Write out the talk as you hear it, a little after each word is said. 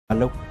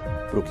አለው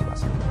ብሩክ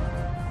ይባስ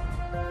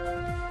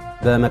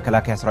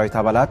በመከላከያ ሰራዊት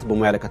አባላት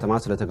በሞያሌ ከተማ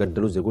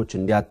ስለተገደሉ ዜጎች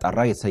እንዲያጣራ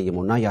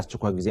የተሰየመውና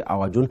የአስቸኳይ ጊዜ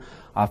አዋጁን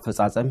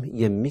አፈጻጸም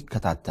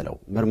የሚከታተለው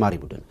መርማሪ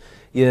ቡድን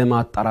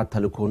የማጣራት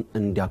ተልእኮን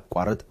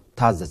እንዲያቋርጥ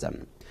ታዘዘ።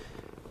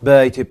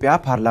 በኢትዮጵያ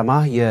ፓርላማ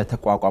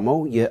የተቋቋመው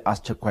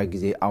የአስቸኳይ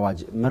ጊዜ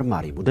አዋጅ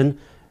መርማሪ ቡድን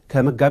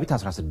ከመጋቢት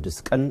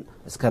 16 ቀን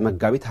እስከ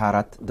መጋቢት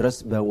 24 ድረስ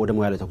ወደ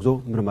ሞያሌ ተጉዞ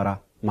ምርመራ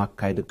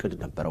ማካሄድ እቅድ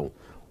ነበረው።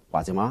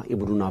 ዋዜማ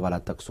የቡድኑ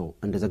አባላት ጠቅሶ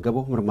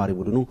እንደዘገበው መርማሪ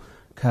ቡድኑ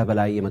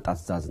ከበላይ የመጣ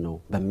ትዕዛዝ ነው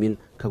በሚል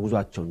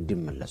ከጉዟቸው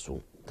እንዲመለሱ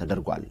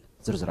ተደርጓል።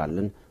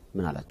 ዝርዝራለን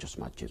ምን አላቸው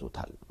ስማቸው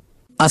ይዞታል።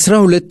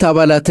 12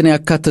 አባላትን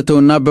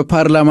ያካተተውና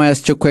በፓርላማ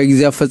ያስቸኳይ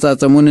ጊዜ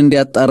አፈጻጸሙን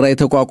እንዲያጣራ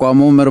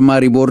የተቋቋመው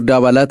መርማሪ ቦርድ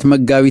አባላት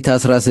መጋቢት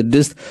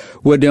 16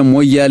 ወደ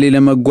ሞያሌ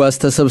ለመጓዝ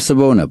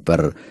ተሰብስበው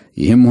ነበር።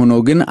 ይህም ሆኖ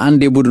ግን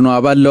አንድ የቡድኑ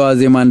አባል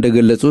ለዋዜማ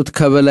እንደገለጹት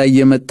ከበላይ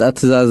የመጣ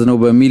ትዕዛዝ ነው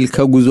በሚል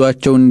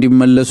ከጉዟቸው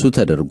እንዲመለሱ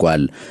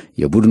ተደርጓል።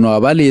 የቡድኑ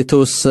አባል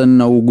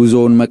የተወሰነው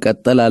ጉዞውን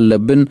መቀጠል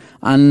አለብን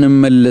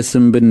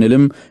አንመለስም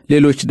ብንልም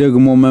ሌሎች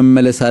ደግሞ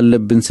መመለስ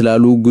አለብን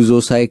ስላሉ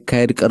ጉዞ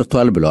ሳይካሄድ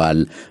ቀርቷል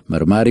ብለዋል።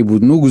 መርማሪ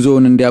ቡድኑ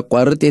ጉዞውን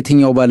እንዲያቋርጥ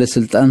የትኛው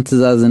ባለስልጣን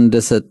ትዕዛዝ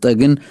እንደሰጠ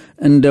ግን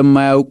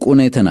እንደማያውቁ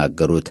ነው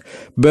የተናገሩት።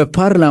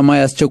 በፓርላማ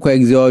ያስቸኳይ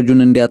ጊዜ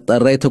አዋጁን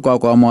እንዲያጣራ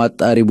የተቋቋመው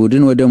አጣሪ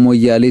ቡድን ወደ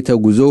ሞያሌ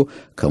ተጉዞ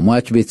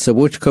ከሟች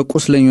ቤተሰቦች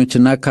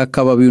ከቁስለኞችና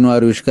ከአካባቢው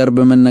ነዋሪዎች ጋር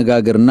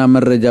በመነጋገርና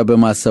መረጃ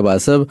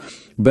በማሰባሰብ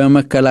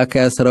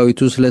በመከላከያ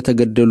ሰራዊቱ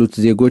ስለተገደሉት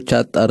ዜጎች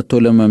አጣርቶ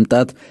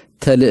ለመምጣት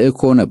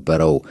ተልእኮ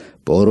ነበረው።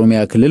 በኦሮሚያ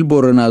ክልል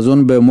ቦረና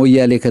ዞን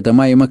በሞያሌ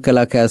ከተማ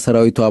የመከላከያ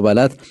ሰራዊቱ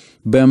አባላት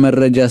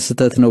በመረጃ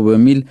ስተት ነው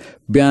በሚል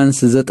ቢያንስ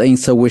 9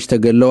 ሰዎች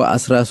ተገለው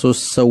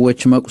 13 ሰዎች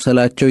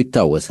መቁሰላቸው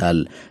ይታወሳል።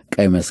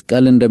 ቀይ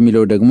መስቀል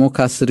እንደሚለው ደግሞ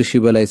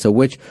ከ10,000 በላይ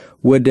ሰዎች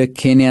ወደ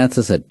ኬንያ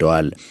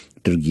ተሰደዋል።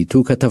 ድርጊቱ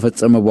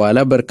ከተፈጸመ በኋላ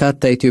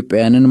በርካታ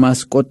ኢትዮጵያውያንን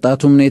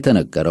ማስቆጣቱም ነው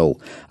የተነገረው።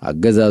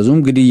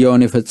 አገዛዙም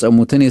ግድያውን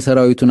የፈጸሙትን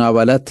የሰራዊቱን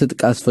አባላት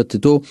ትጥቅ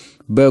አስፈትቶ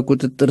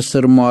በቁጥጥር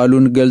ስር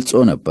መዋሉን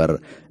ገልጾ ነበር።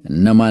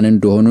 እነማን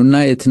እንደሆኑና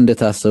የት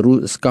እንደታሰሩ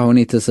እስካሁን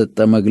የተሰጠ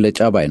መግለጫ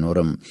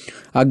ባይኖርም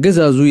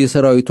አገዛዙ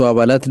የሰራዊቱ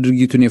አባላት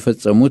ድርጊቱን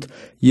የፈጸሙት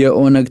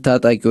የኦነግ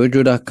ታጣቂዎች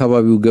ወደ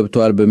አካባቢው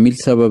ገብተዋል በሚል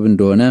ሰበብ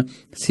እንደሆነ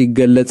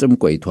ሲገለጽም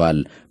ቆይቷል።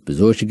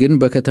 ብዙዎች ግን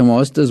በከተማ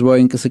ውስጥ ህዝባዊ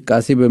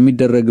እንቅስቃሴ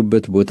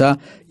በሚደረግበት ቦታ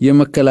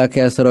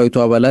የመከላከያ ሰራዊቱ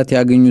አባላት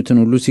ያገኙትን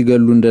ሁሉ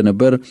ሲገሉ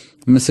እንደነበር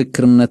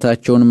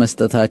ምስክርነታቸውን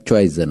መስጠታቸው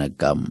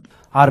አይዘነጋም።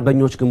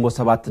 አርበኞች ግንቦት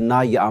 7 እና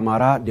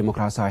የአማራ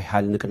ዲሞክራሲያዊ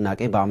ኃይል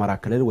ንቅናቄ በአማራ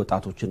ክልል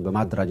ወጣቶችን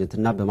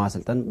በማደራጀትና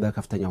በማሰልጠን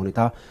በከፍተኛ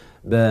ሁኔታ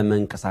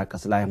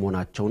በመንቀሳቀስ ላይ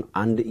መሆናቸውን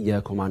አንድ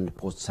የኮማንድ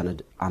ፖስት ሰነድ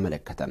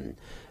አመለከተ።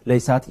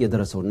 ለኢሳት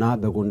የደረሰውና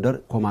በጎንደር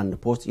ኮማንድ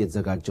ፖስት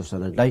የተዘጋጀው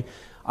ሰነድ ላይ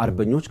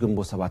አርበኞች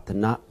ግንቦት 7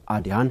 እና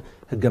አዲያን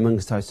ህገ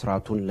መንግስታዊ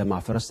ስርዓቱን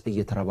ለማፈረስ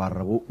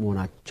እየተረባረቡ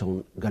መሆናቸውን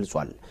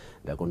ገልጿል።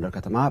 በጎንደር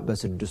ከተማ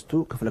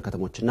በ6ቱ ክፍለ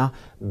ከተሞችና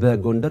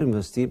በጎንደር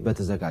ዩኒቨርሲቲ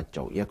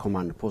በተዘጋጀው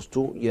የኮማንድ ፖስቱ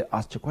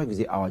የአስቸኳይ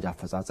ጊዜ አዋጅ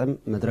አፈጻጸም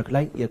መድረክ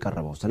ላይ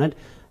የቀረበው ሰነድ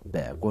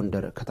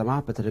በጎንደር ከተማ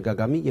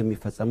በተደጋጋሚ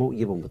የሚፈጸመው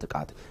የቦምብ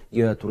ጥቃት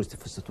የቱሪስት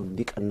ፍሰቱን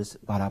እንዲቀንስ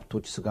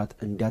ባለሀብቶች ስጋት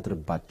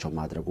እንዲያድርባቸው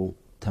ማድረጉ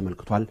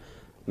ተመልክቷል።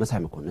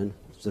 መሳይ መኮንን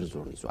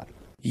ዝርዝሩን ይዟል።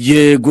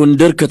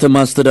 የጎንደር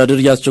ከተማ አስተዳደር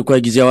የአስቸኳይ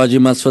ጊዜ አዋጅ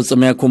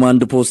ማስፈጸሚያ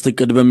ኮማንድ ፖስት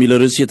እቅድ በሚል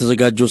ርዕስ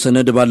የተዘጋጀው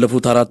ሰነድ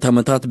ባለፉት 4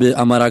 ዓመታት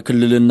በአማራ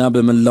ክልልና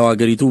በመላው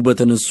ሀገሪቱ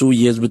በተነሱ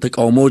የህዝብ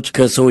ተቃውሞዎች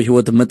ከሰው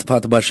ህይወት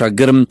መጥፋት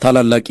ባሻገር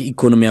ታላላቅ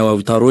ኢኮኖሚያዊ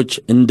አውታሮች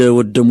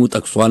እንደወደሙ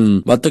ጠቅሷል።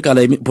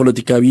 በአጠቃላይ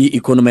ፖለቲካዊ፣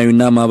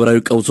 ኢኮኖሚያዊና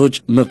ማህበራዊ ቀውሶች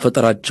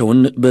መፈጠራቸውን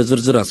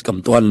በዝርዝር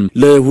አስቀምጧል።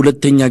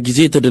 ለሁለተኛ ጊዜ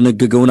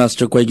የተደነገገውን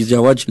አስቸኳይ ጊዜ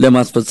አዋጅ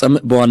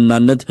ለማስፈጸም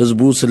በዋናነት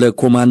ህዝቡ ስለ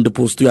ኮማንድ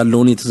ፖስቱ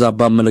ያለውን የተዛባ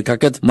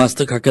አመለካከት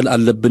ማስተካከል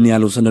አለብን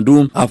ያለው ሰነዱ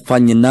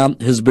አፋኝና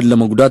ህዝብን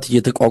ለመጉዳት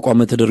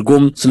የተቋቋመ ተደርጎ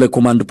ስለ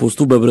ኮማንድ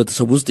ፖስቱ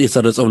በህብረተሰቡ ውስጥ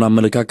የሰረጸውን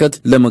አመለካከት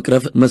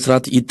ለመቅረፍ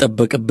መስራት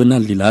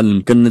ይጠበቅብናል ይላል።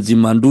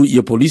 ከነዚህም አንዱ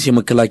የፖሊስ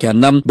የመከላከያና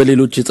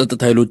በሌሎች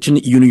የጸጥታ ኃይሎችን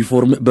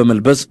ዩኒፎርም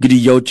በመልበስ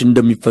ግድያዎች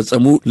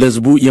እንደሚፈጸሙ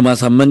ለህዝቡ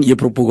የማሳመን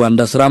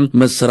የፕሮፓጋንዳ ስራ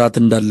መሰራት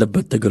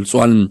እንዳለበት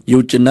ተገልጿል።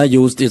 የውጭና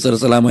የውስጥ የጸረ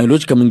ሰላም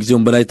ኃይሎች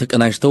ከምንጊዜውም በላይ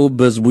ተቀናጅተው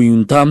በህዝቡ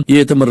ይሁንታ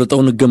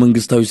የተመረጠውን ህገ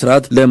መንግስታዊ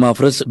ስርዓት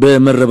ለማፍረስ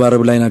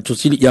በመረባረብ ላይ ናቸው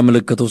ሲል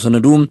ያመለከተው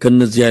ሰነዱ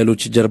ከነዚህ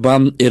ኃይሎች ጀርባ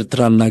ኤርትራና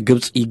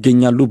ግብጽ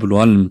ይገኛሉ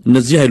ብለዋል።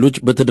 እነዚህ ኃይሎች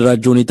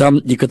በተደራጀ ሁኔታ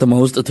የከተማ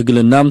ውስጥ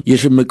ትግልና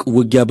የሽምቅ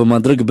ውጊያ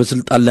በማድረግ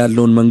በስልጣን ላይ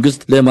ያለውን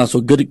መንግስት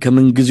ለማስወገድ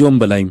ከምንጊዜውም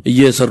በላይ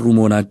እየሰሩ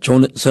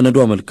መሆናቸውን ሰነዱ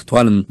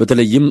አመልክቷል።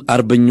 በተለይም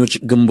አርበኞች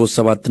ግንቦት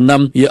 7 እና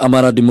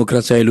የአማራ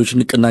ዲሞክራሲያዊ ኃይሎች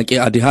ንቅናቄ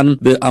አዲሃን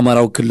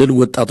በአማራው ክልል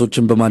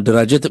ወጣቶችን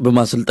በማደራጀት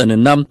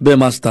በማሰልጠንና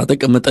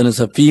በማስታጠቅ መጠነ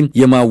ሰፊ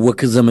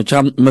የማወክ ዘመቻ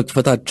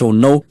መክፈታቸውን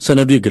ነው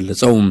ሰነዱ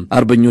የገለጸው።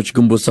 አርበኞች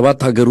ግንቦት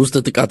 7 ሀገር ውስጥ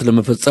ጥቃት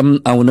ለመፈጸም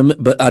አሁንም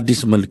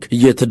በአዲስ መልክ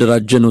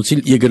እየተደራጀ ነው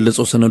ሲል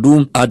የገለጸው ሰነዱ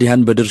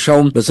አዲያን በድርሻው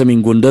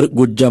በሰሜን ጎንደር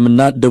ጎጃምና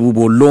ደቡብ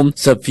ወሎ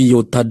ሰፊ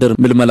የወታደር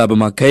ምልመላ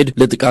በማካሄድ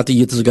ለጥቃት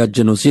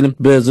እየተዘጋጀ ነው ሲል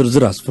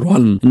በዝርዝር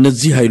አስፍሯል።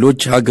 እነዚህ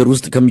ኃይሎች ሀገር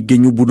ውስጥ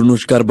ከሚገኙ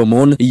ቡድኖች ጋር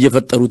በመሆን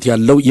እየፈጠሩት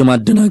ያለው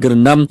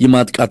የማደናገርና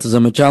የማጥቃት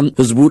ዘመቻ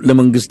ህዝቡ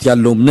ለመንግስት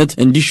ያለው እምነት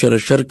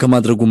እንዲሸረሸር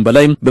ከማድረጉም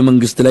በላይ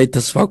በመንግስት ላይ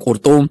ተስፋ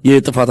ቆርጦ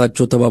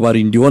የጥፋታቸው ተባባሪ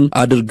እንዲሆን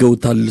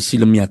አድርገውታል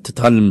ሲልም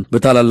ያትታል።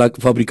 በታላላቅ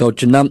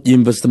ፋብሪካዎችና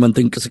የኢንቨስትመንት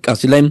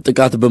እንቅስቃሴ ላይ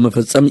ጥቃት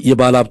በመፈጸም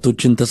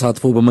የባለሀብቶችን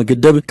ተሳትፎ በመገደብ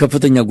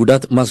ከፍተኛ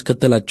ጉዳት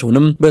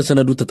ማስከተላቸውንም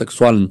በሰነዱ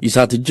ተጠቅሷል።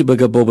 ኢሳት እጅ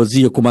በገባው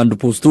በዚህ የኮማንድ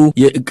ፖስቱ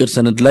የእቅድ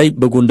ሰነድ ላይ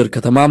በጎንደር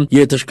ከተማ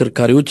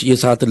የተሽከርካሪዎች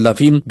የሰዓት እላፊ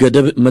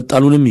ገደብ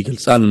መጣሉንም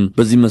ይገልጻል።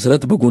 በዚህ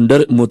መሰረት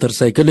በጎንደር ሞተር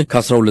ሳይክል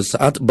ከ12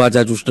 ሰዓት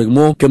ባጃጆች ደግሞ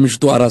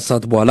ከምሽቱ 4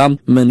 ሰዓት በኋላ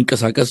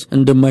መንቀሳቀስ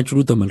እንደማይችሉ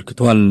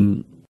ተመልክቷል።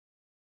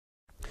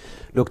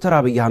 ዶክተር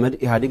አብይ አህመድ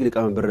ኢህአዴግ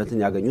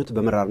ሊቀመንበርነትን ያገኙት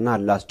በመራርና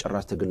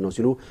አላስጨራሽ ትግል ነው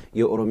ሲሉ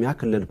የኦሮሚያ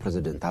ክልል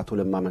ፕሬዝዳንት አቶ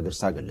ለማ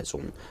መገርሳ ገለጹ።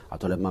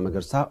 አቶ ለማ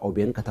መገርሳ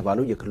ኦቢኤን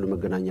ከተባለው የክልሉ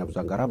መገናኛ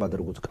ብዙሃን ጋር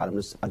ባደረጉት ቃለ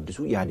ምልልስ አዲሱ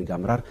የኢህአዴግ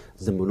አመራር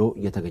ዝም ብሎ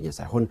የተገኘ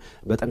ሳይሆን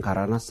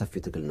በጠንካራና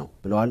ሰፊ ትግል ነው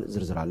ብለዋል።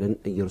 ዝርዝራለን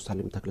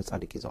ኢየሩሳሌም ተክለ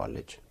ጻድቅ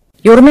ይዘዋለች።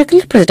 የኦሮሚያ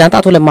ክልል ፕሬዝዳንት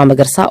አቶ ለማ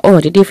መገርሳ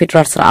ኦህዴድ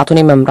የፌዴራል ስርዓቱን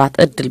የመምራት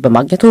እድል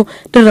በማግኘቱ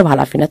ድርብ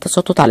ኃላፊነት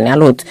ተሰጥቶታል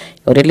ያሉት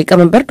የኦህዴድ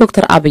ሊቀመንበር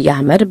ዶክተር አብይ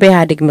አህመድ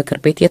በኢህአዴግ ምክር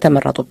ቤት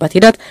የተመረጡበት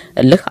ሂደት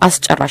እልህ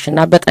አስጨራሽና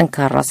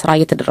በጠንካራ ስራ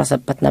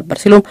የተደረሰበት ነበር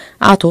ሲሉም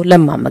አቶ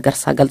ለማ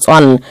መገርሳ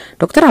ገልጸዋል።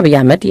 ዶክተር አብይ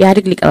አህመድ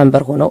የኢህአዴግ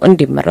ሊቀመንበር ሆነው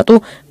እንዲመረጡ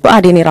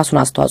በአዴን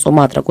የራሱን አስተዋጽኦ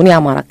ማድረጉን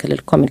የአማራ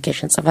ክልል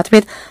ኮሚኒኬሽን ጽህፈት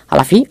ቤት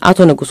ኃላፊ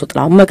አቶ ንጉሱ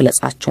ጥላው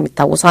መግለጻቸው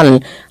ይታወሳል።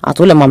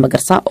 አቶ ለማ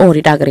መገርሳ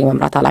ኦህዴድ ሀገር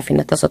የመምራት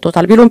ኃላፊነት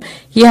ተሰጥቶታል ቢሉም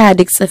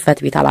የኢህአዴግ ጽህፈት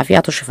ቤት ኃላፊ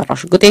አቶ ሽፈራው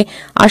ሽጉጤ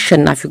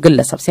አሸናፊው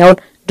ግለሰብ ሳይሆን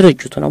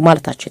ድርጅቱ ነው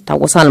ማለታቸው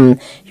ይታወሳል።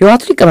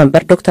 የዋቱ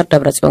ሊቀመንበር ዶክተር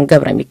ደብረጽዮን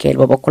ገብረ ሚካኤል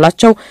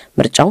በበኩላቸው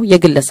ምርጫው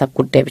የግለሰብ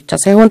ጉዳይ ብቻ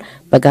ሳይሆን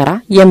በጋራ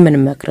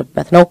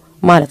የምንመክርበት ነው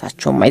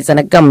ማለታቸው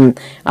አይዘነጋም።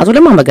 አቶ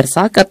ለማ መገርሳ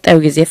ቀጣዩ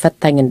ጊዜ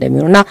ፈታኝ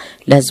እንደሚሆንና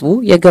ለህዝቡ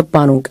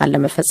የገባኑን ቃል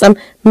ለመፈጸም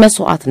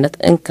መስዋዕትነት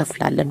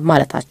እንከፍላለን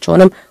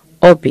ማለታቸውንም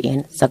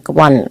ኦቢኤን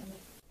ዘግቧል።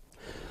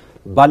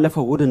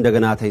 ባለፈው እሁድ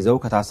እንደገና ተይዘው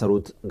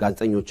ከታሰሩት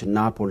ጋዜጠኞችና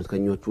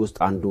ፖለቲከኞች ውስጥ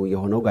አንዱ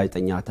የሆነው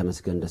ጋዜጠኛ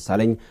ተመስገን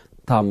ደሳለኝ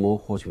ታሞ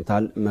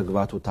ሆስፒታል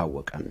መግባቱ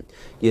ታወቀ።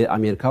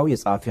 የአሜሪካው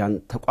የጻፊያን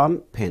ተቋም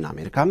ፔን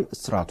አሜሪካም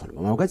እስራቱን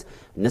በማውገዝ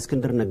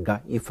እነስክንድር ነጋ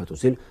ይፈቱ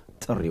ሲል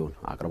ጥሪውን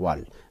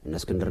አቅርቧል።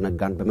 እነስክንድር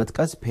ነጋን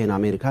በመጥቀስ ፔን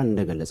አሜሪካ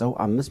እንደገለጸው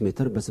 5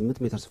 ሜትር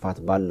በ8 ሜትር ስፋት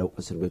ባለው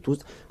እስር ቤት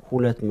ውስጥ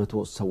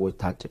 200 ሰዎች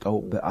ታጭቀው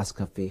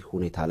በአስከፊ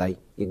ሁኔታ ላይ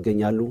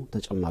ይገኛሉ።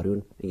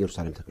 ተጨማሪውን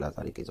ኢየሩሳሌም ተክለ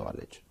ጻድቅ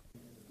ይዘዋለች።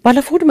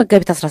 ባለፈው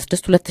መጋቢት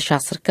 16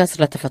 2010 ከእስር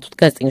ለተፈቱት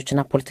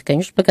ጋዜጠኞችና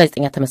ፖለቲከኞች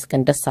በጋዜጠኛ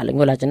ተመስገን ደሳለኝ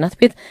ወላጅናት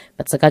ቤት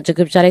በተዘጋጀ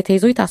ግብዣ ላይ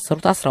ተይዘው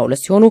የታሰሩት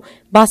 12 ሲሆኑ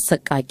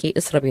በአሰቃቂ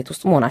እስር ቤት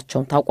ውስጥ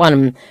መሆናቸውን ታውቋል።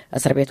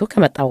 እስር ቤቱ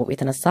ከመጣው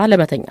የተነሳ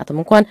ለመተኛትም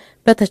እንኳን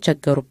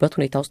በተቸገሩበት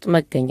ሁኔታ ውስጥ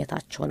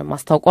መገኘታቸውንም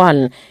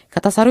አስታውቀዋል።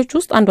 ከታሳሪዎች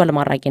ውስጥ አንዱ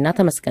አለማራጊና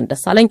ተመስገን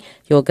ደሳለኝ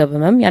የወገብ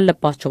ህመም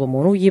ያለባቸው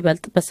በመሆኑ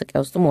ይበልጥ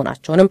በስቃይ ውስጥ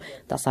መሆናቸውንም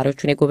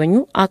ታሳሪዎቹን የጎበኙ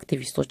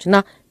አክቲቪስቶችና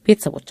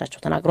ቤተሰቦቻቸው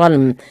ተናግረዋል።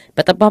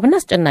 በጠባብና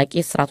አስጨናቂ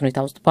የስራት ሁኔታ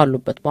ውስጥ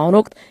ባሉበት በአሁኑ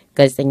ወቅት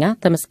ጋዜጠኛ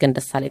ተመስገን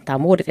ደሳለኝ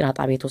ታሞ ወደ ጤና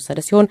ጣቢያ የተወሰደ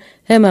ሲሆን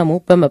ህመሙ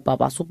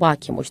በመባባሱ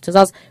በሐኪሞች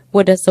ትዕዛዝ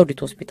ወደ ዘውዲቱ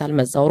ሆስፒታል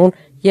መዛወሩን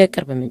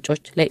የቅርብ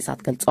ምንጮች ለኢሳት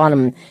ገልጸዋል።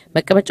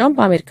 መቀመጫውን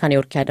በአሜሪካ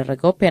ኒውዮርክ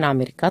ያደረገው ፔን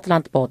አሜሪካ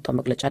ትላንት ባወጣው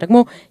መግለጫ ደግሞ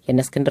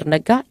የእስክንድር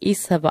ነጋ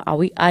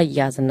ኢሰብአዊ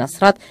አያያዝና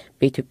ስርዓት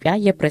በኢትዮጵያ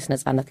የፕሬስ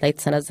ነጻነት ላይ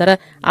የተሰነዘረ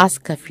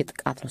አስከፊ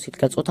ጥቃት ነው ሲል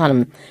ገልጾታል።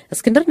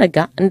 እስክንድር ነጋ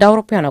እንደ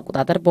አውሮፓውያን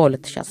አቆጣጠር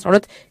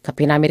በ2012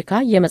 ከፔን አሜሪካ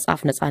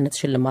የመጽሐፍ ነጻነት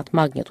ሽልማት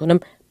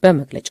ማግኘቱንም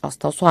በመግለጫው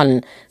አስታውሷል።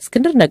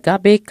 እስክንድር ነጋ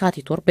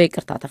በየካቲት ወር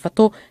በይቅርታ ተፈቶ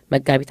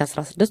መጋቢት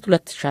 16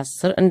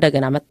 2010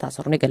 እንደገና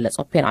መታሰሩን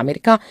የገለጸው ፔን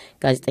አሜሪካ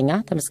ጋዜጠኛ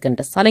ተመስገን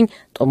ደሳለኝ፣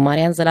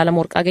 ጦማሪያን ዘላለም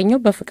ወርቅ አገኘው፣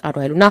 በፍቃዱ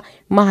ኃይሉና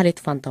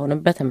ማህሌት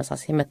ፋንታውንም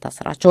በተመሳሳይ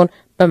መታሰራቸውን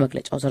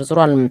በመግለጫው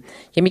ዘርዝሯል።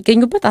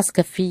 የሚገኙበት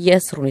አስከፊ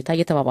የእስር ሁኔታ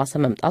እየተባባሰ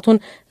መምጣቱን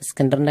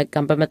እስክንድር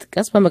ነጋን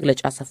በመጥቀስ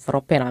በመግለጫ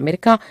ያሰፈረው ፔን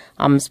አሜሪካ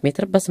 5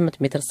 ሜትር በ8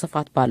 ሜትር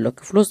ስፋት ባለው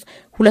ክፍል ውስጥ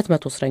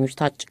 200 እስረኞች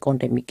ታጭቀው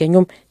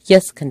እንደሚገኙም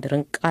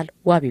የእስክንድርን ቃል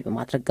ዋቢ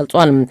በማድረግ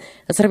ገልጿል።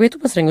 እስር ቤቱ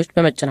በእስረኞች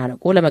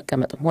በመጨናነቁ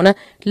ለመቀመጥም ሆነ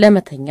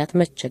ለመተኛት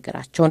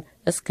መቸገራቸውን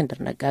እስክንድር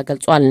ነጋ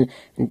ገልጿል።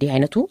 እንዲህ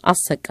አይነቱ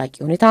አሰቃቂ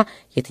ሁኔታ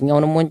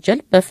የትኛውንም ወንጀል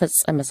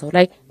በፈጸመ ሰው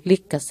ላይ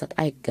ሊከሰት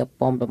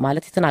አይገባውም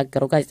በማለት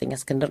የተናገረው ጋዜጠኛ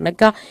እስክንድር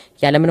ነጋ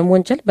ያለምንም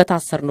ወንጀል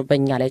በታሰርነው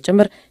በእኛ ላይ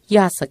ጭምር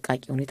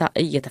የአሰቃቂ ሁኔታ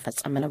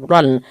እየተፈጸመ ነው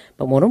ብሏል።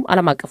 በመሆኑም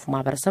ዓለም አቀፉ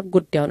ማህበረሰብ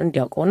ጉዳዩን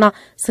እንዲያውቀውና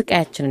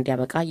ስቃያችን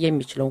እንዲያበቃ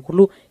የሚችለውን ሁሉ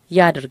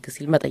ያድርግ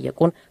ሲል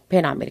መጠየቁን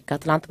ፔን አሜሪካ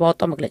ትላንት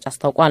ባወጣው መግለጫ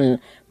አስታውቋል።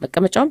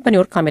 መቀመጫውን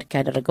በኒውዮርክ አሜሪካ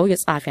ያደረገው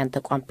የጻፊያን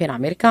ተቋም ፔን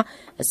አሜሪካ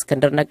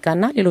እስክንድር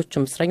ነጋና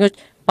ሌሎችም እስረኞች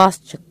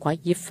በአስቸኳይ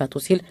ይፈቱ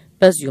ሲል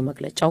በዚሁ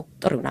መግለጫው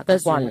ጥሪውን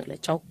አቅርቧል።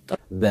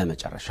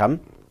 በመጨረሻም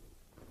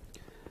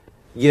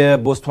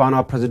የቦትስዋና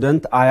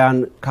ፕሬዝዳንት አያን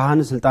ካህን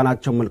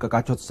ስልጣናቸው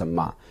መልቀቃቸው ተሰማ።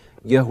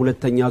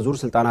 የሁለተኛ ዙር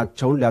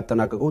ስልጣናቸውን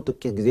ሊያጠናቅቁ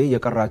ጥቂት ጊዜ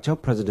የቀራቸው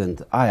ፕሬዝዳንት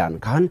አያን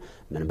ካህን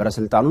መንበረ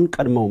ስልጣኑን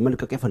ቀድመው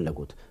መልቀቅ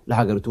የፈለጉት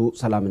ለሀገሪቱ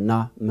ሰላምና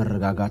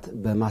መረጋጋት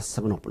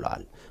በማሰብ ነው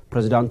ብለዋል።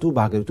 ፕሬዝዳንቱ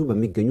በሀገሪቱ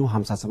በሚገኙ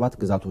 57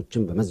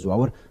 ግዛቶችን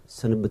በመዘዋወር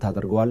ስንብት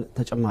አድርገዋል።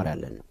 ተጨማሪ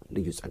ያለን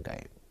ልዩ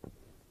ጸጋዬ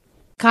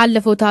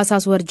ካለፈው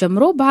ታህሳስ ወር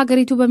ጀምሮ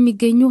በሀገሪቱ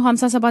በሚገኙ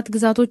 57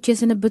 ግዛቶች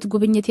የስንብት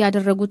ጉብኝት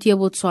ያደረጉት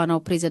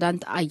የቦትስዋናው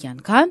ፕሬዝዳንት አያን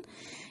ካህን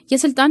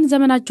የስልጣን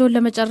ዘመናቸውን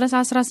ለመጨረስ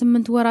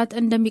 18 ወራት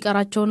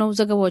እንደሚቀራቸው ነው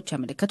ዘገባዎች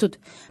ያመለከቱት።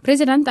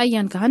 ፕሬዝዳንት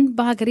አያን ካህን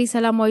በሀገሬ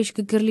ሰላማዊ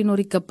ሽግግር ሊኖር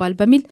ይገባል በሚል